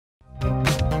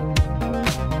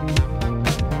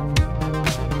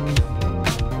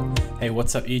Hey,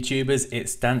 what's up YouTubers?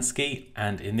 It's Dansky,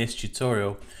 and in this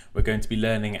tutorial we're going to be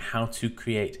learning how to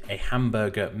create a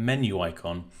hamburger menu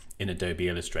icon in Adobe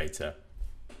Illustrator.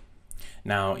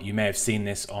 Now, you may have seen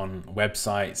this on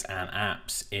websites and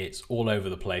apps. It's all over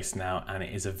the place now, and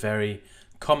it is a very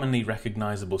commonly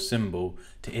recognizable symbol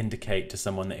to indicate to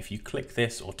someone that if you click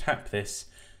this or tap this,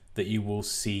 that you will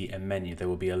see a menu. There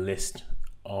will be a list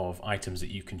of items that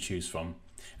you can choose from.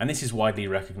 And this is widely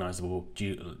recognizable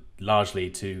due largely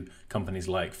to companies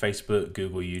like Facebook,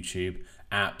 Google, YouTube,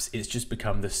 apps. It's just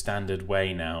become the standard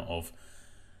way now of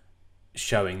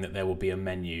showing that there will be a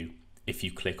menu if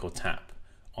you click or tap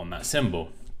on that symbol.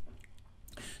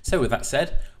 So with that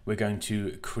said, we're going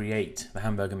to create the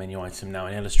hamburger menu item now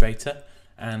in Illustrator,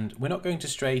 and we're not going to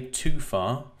stray too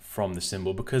far from the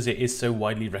symbol because it is so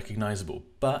widely recognizable,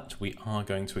 but we are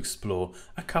going to explore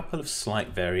a couple of slight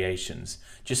variations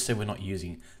just so we're not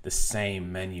using the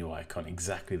same menu icon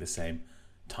exactly the same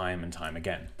time and time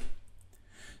again.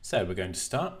 So we're going to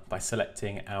start by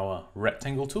selecting our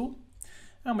rectangle tool,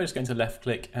 and we're just going to left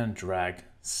click and drag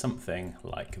something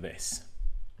like this.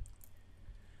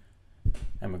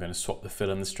 And we're going to swap the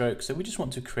fill and the stroke, so we just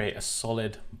want to create a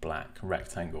solid black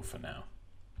rectangle for now.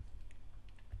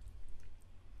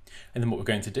 And then what we're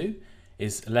going to do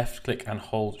is left click and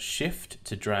hold Shift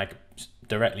to drag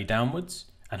directly downwards,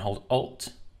 and hold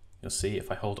Alt. You'll see if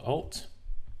I hold Alt,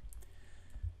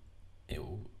 it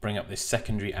will bring up this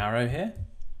secondary arrow here.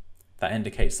 That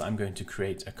indicates that I'm going to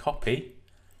create a copy.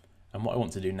 And what I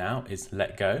want to do now is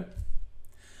let go.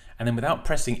 And then without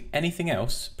pressing anything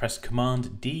else, press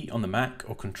Command D on the Mac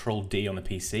or Control D on the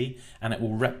PC, and it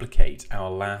will replicate our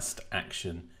last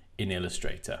action in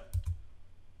Illustrator.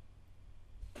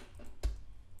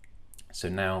 So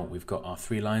now we've got our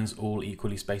 3 lines all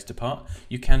equally spaced apart.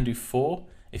 You can do 4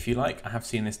 if you like. I have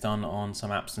seen this done on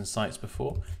some apps and sites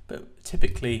before, but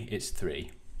typically it's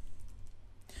 3.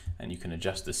 And you can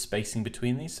adjust the spacing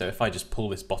between these. So if I just pull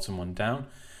this bottom one down,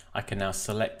 I can now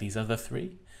select these other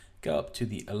 3, go up to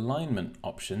the alignment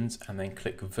options, and then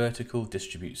click vertical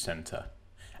distribute center,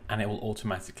 and it will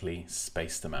automatically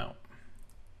space them out.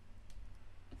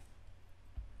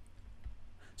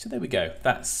 So there we go.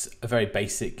 That's a very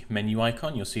basic menu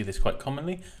icon. You'll see this quite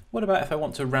commonly. What about if I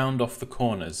want to round off the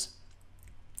corners?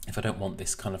 If I don't want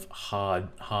this kind of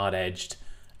hard-edged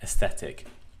aesthetic?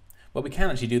 Well, we can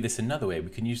actually do this another way.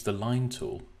 We can use the line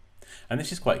tool. And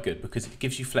this is quite good because it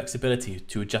gives you flexibility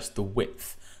to adjust the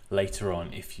width later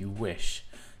on if you wish.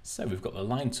 So we've got the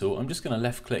line tool. I'm just going to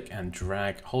left click and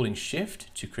drag, holding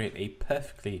Shift to create a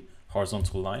perfectly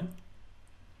horizontal line.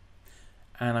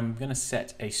 And I'm going to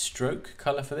set a stroke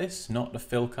color for this, not the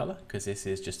fill color, because this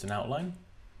is just an outline.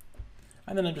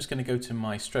 And then I'm just going to go to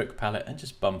my stroke palette and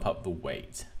just bump up the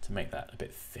weight to make that a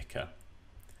bit thicker.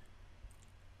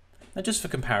 Now just for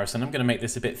comparison, I'm going to make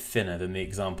this a bit thinner than the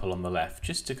example on the left,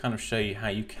 just to kind of show you how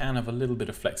you can have a little bit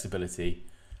of flexibility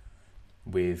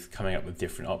with coming up with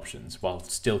different options while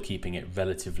still keeping it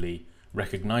relatively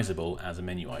recognizable as a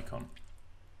menu icon.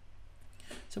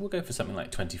 So we'll go for something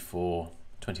like 24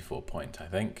 point, I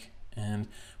think, and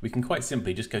we can quite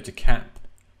simply just go to cap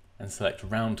and select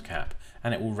round cap,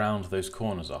 and it will round those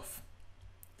corners off.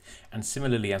 And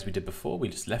similarly as we did before, we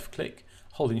just left click,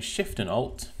 holding Shift and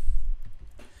Alt,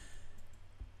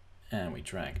 and we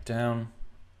drag down,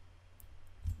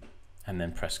 and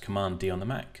then press Command D on the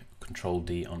Mac, Control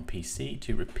D on PC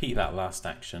to repeat that last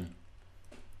action.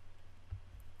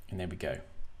 And there we go.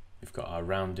 We've got our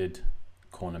rounded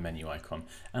corner menu icon,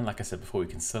 and like I said before, we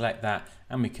can select that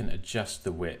and we can adjust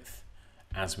the width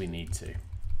as we need to,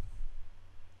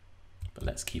 but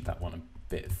let's keep that one a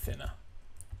bit thinner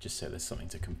just so there's something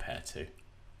to compare to.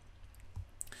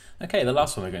 Okay, the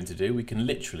last one we're going to do, we can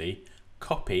literally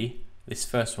copy this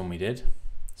first one we did.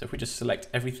 So if we just select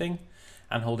everything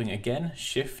and holding again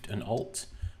Shift and Alt,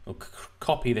 we'll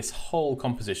copy this whole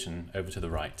composition over to the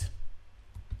right.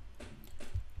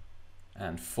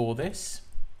 And for this,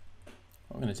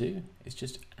 what I'm going to do is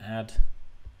just add,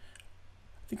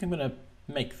 I think I'm going to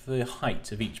make the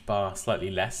height of each bar slightly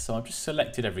less, so I've just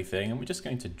selected everything and we're just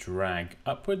going to drag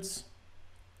upwards.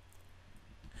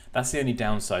 That's the only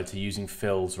downside to using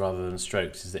fills rather than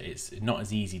strokes, is that it's not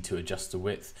as easy to adjust the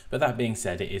width, but that being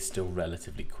said, it is still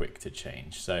relatively quick to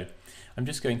change. So I'm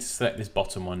just going to select this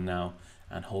bottom one now,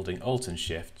 and holding Alt and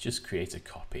Shift, just create a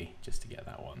copy just to get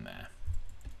that one there.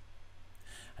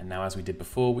 And now, as we did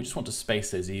before, we just want to space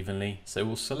those evenly. So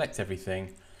we'll select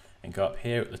everything and go up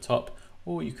here at the top,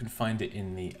 or you can find it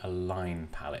in the Align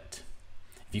palette.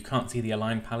 If you can't see the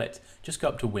Align palette, just go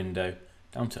up to Window,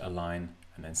 down to Align,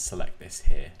 and then select this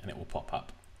here, and it will pop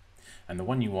up. And the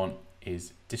one you want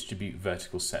is Distribute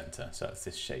Vertical Center, so that's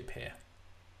this shape here.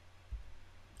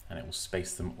 and it will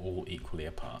space them all equally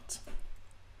apart.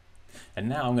 And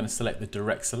now I'm going to select the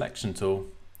direct selection tool,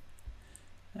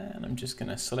 and I'm just going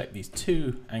to select these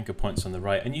 2 anchor points on the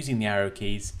right, and using the arrow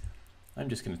keys I'm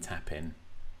just going to tap in,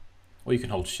 or you can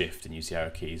hold shift and use the arrow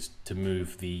keys to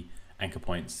move the anchor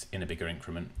points in a bigger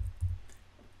increment,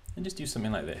 and just do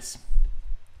something like this.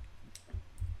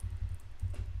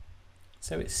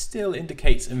 So it still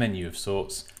indicates a menu of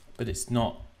sorts, but it's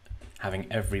not having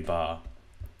every bar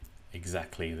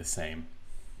exactly the same.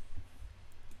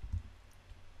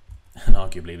 And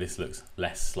arguably this looks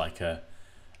less like a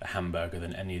hamburger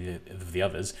than any of the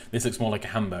others. This looks more like a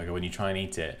hamburger when you try and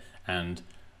eat it, and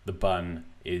the bun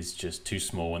is just too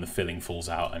small and the filling falls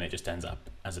out and it just ends up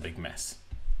as a big mess.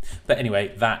 But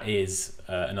anyway, that is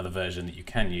another version that you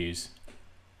can use,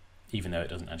 even though it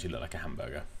doesn't actually look like a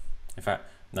hamburger. In fact,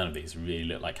 none of these really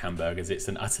look like hamburgers. It's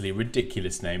an utterly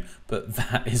ridiculous name, but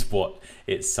that is what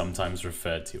it's sometimes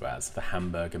referred to as, the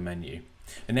hamburger menu.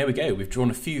 And there we go, we've drawn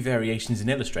a few variations in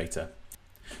Illustrator.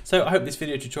 So I hope this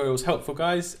video tutorial was helpful,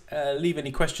 guys. Leave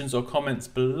any questions or comments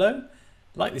below.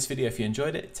 Like this video if you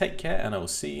enjoyed it. Take care, and I will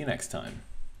see you next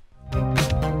time.